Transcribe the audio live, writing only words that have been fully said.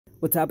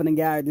What's happening,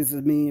 guys? This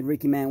is me,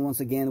 Ricky Man, once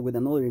again with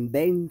another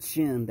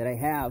invention that I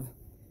have.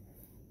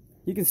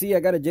 You can see I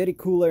got a Yeti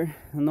cooler,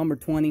 number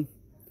 20.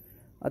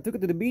 I took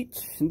it to the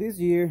beach this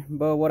year,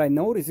 but what I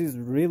noticed is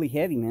really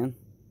heavy, man.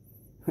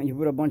 You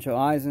put a bunch of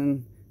ice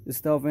and the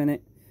stuff in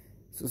it,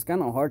 so it's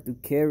kind of hard to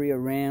carry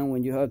around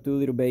when you have two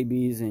little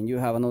babies and you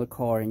have another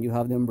car and you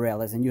have the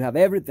umbrellas and you have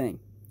everything.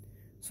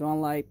 So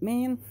I'm like,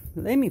 man,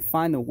 let me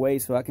find a way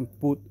so I can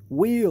put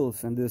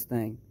wheels in this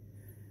thing.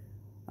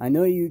 I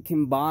know you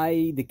can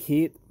buy the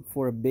kit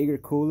for a bigger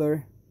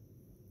cooler,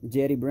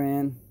 Yeti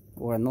brand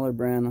or another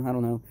brand, I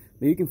don't know,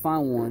 but you can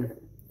find one,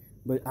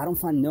 but I don't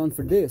find none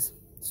for this.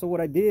 So what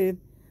I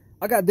did,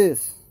 I got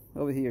this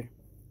over here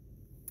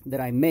that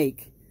I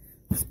make.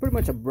 It's pretty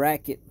much a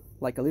bracket,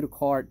 like a little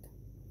cart.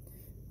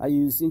 I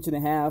use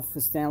 1.5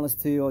 inch stainless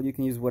steel. You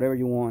can use whatever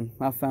you want.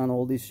 I found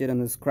all this shit in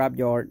the scrap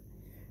yard,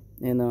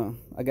 and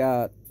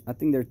I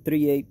think they're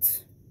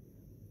 3/8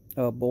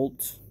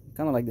 bolts,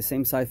 kind of like the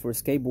same size for a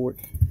skateboard.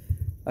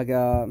 I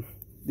got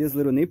these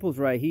little nipples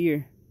right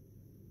here.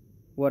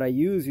 What I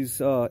use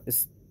is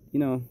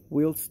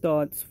wheel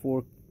studs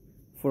for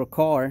a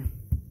car,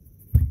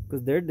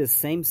 because they're the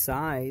same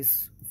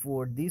size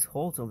for these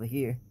holes over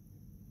here.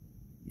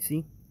 You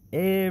see,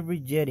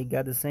 every Yeti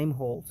got the same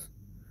holes.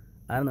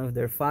 I don't know if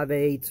they're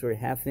 5/8 or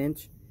 1/2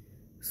 inch.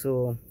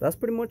 So that's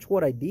pretty much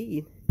what I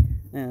did,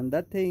 and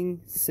that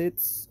thing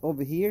sits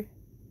over here.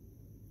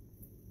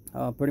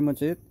 Pretty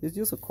much it. It's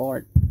just a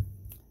cart.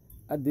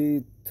 I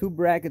did 2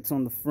 brackets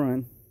on the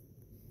front.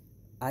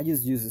 I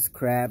just use the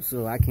scrap,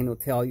 so I cannot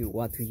tell you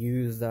what to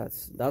use.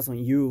 That's on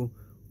you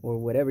or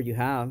whatever you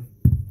have.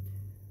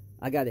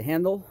 I got a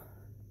handle.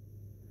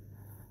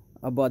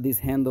 I bought this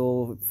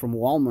handle from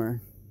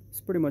Walmart. It's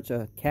pretty much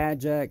a cat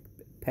jack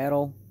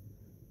pedal,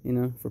 you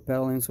know, for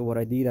pedaling. So what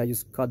I did, I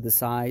just cut the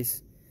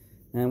size,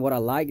 and what I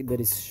like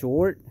that it's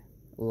short,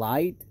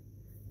 light.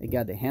 It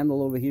got the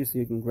handle over here so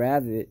you can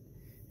grab it,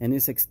 and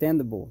it's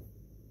extendable.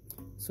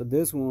 So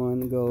this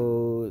one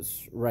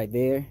goes right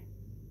there,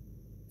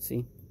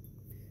 see,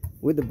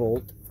 with the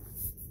bolt,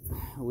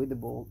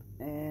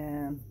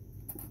 and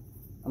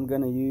I'm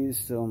gonna use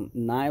some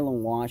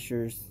nylon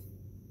washers,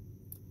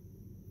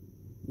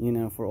 you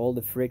know, for all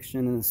the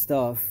friction and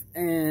stuff.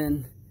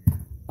 And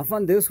I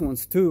found these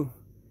ones too.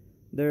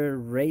 They're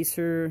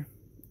racer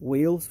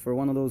wheels for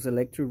one of those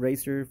electric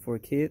racer for a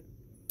kid.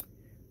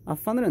 I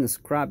found it in a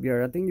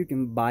scrapyard. I think you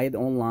can buy it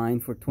online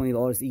for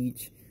 $20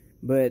 each,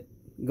 but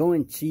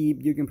going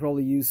cheap, you can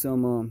probably use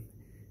some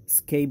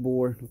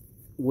skateboard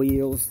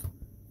wheels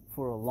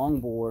for a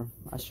longboard.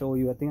 I'll show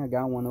you. I think I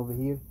got one over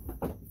here,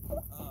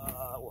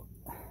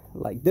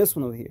 like this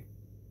one over here.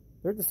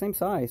 They're the same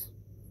size.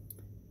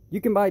 You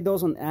can buy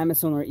those on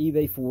Amazon or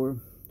eBay for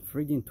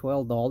freaking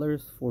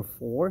 $12 for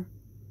 4.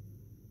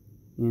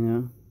 You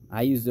know,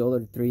 I use the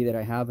other 3 that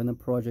I have in the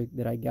project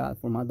that I got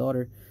for my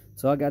daughter,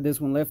 so I got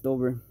this one left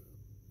over.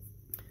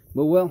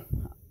 But well,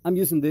 I'm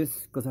using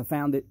this because I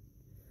found it.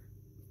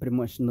 Pretty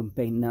much don't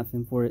pay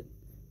nothing for it,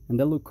 and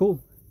they look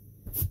cool.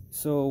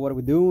 So what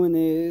we're doing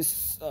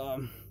is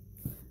I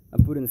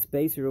put in a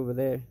spacer over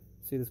there.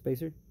 See the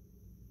spacer?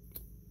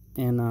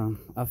 And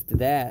after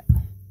that,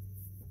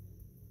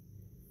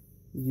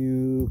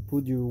 you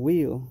put your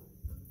wheel.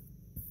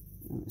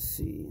 Let's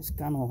see, it's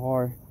kind of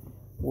hard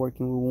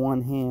working with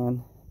one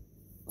hand,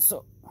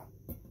 so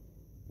it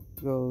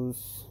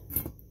goes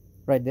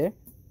right there.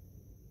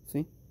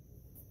 See,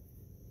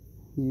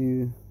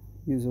 you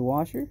use a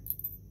washer,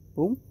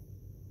 boom,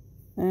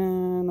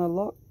 and a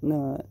lock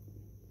nut.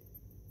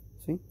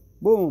 See,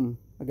 boom,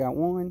 I got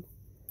one.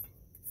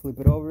 Flip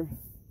it over.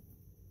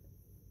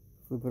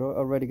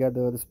 Already got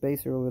the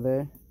spacer over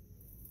there,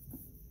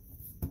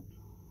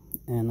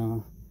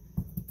 and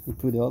you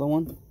put the other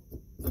one,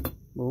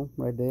 boom,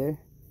 right there.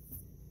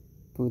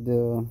 Put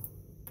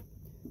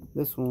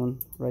this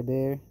one right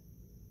there.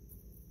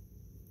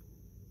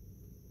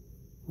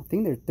 I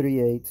think they're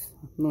 3/8.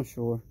 I'm not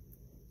sure.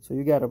 So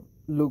you gotta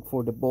look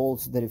for the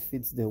bolts that it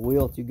fits the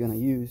wheel you're gonna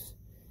use,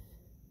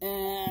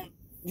 and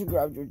you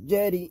grab your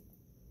Yeti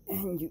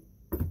and you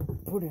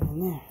put it in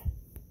there.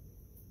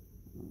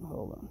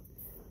 Hold on,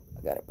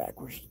 I got it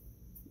backwards.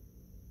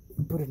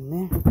 Put it in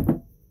there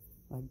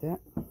like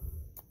that,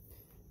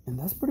 and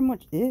that's pretty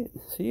much it.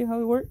 See how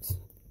it works?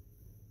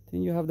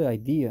 Then you have the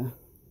idea.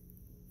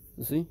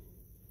 You see,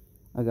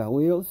 I got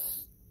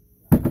wheels,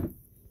 and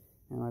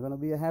I'm gonna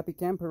be a happy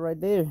camper right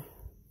there.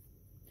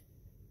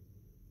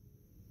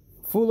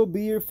 Full of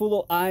beer, full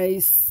of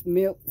ice,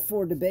 milk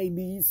for the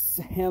babies.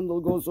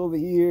 Handle goes over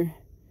here,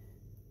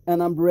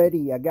 and I'm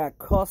ready. I got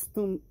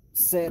custom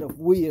set of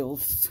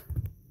wheels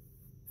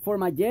for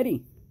my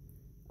Yeti.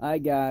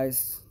 Alright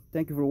guys,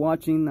 thank you for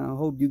watching. I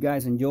hope you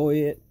guys enjoy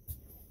it,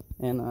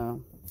 and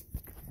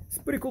it's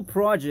a pretty cool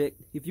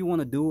project if you want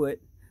to do it.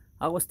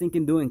 I was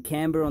thinking doing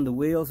camber on the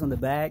wheels on the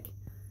back,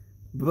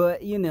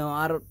 but you know,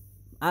 I don't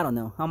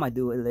know, I might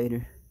do it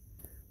later.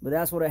 But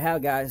that's what I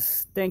have,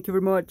 guys. Thank you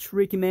very much,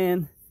 Ricky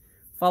Man.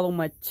 Follow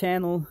my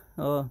channel,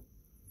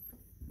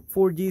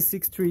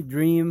 4G63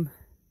 Dream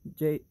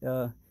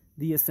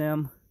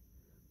DSM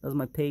That's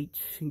my page.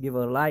 Give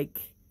a like,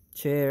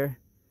 share.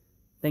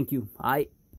 Thank you. Bye.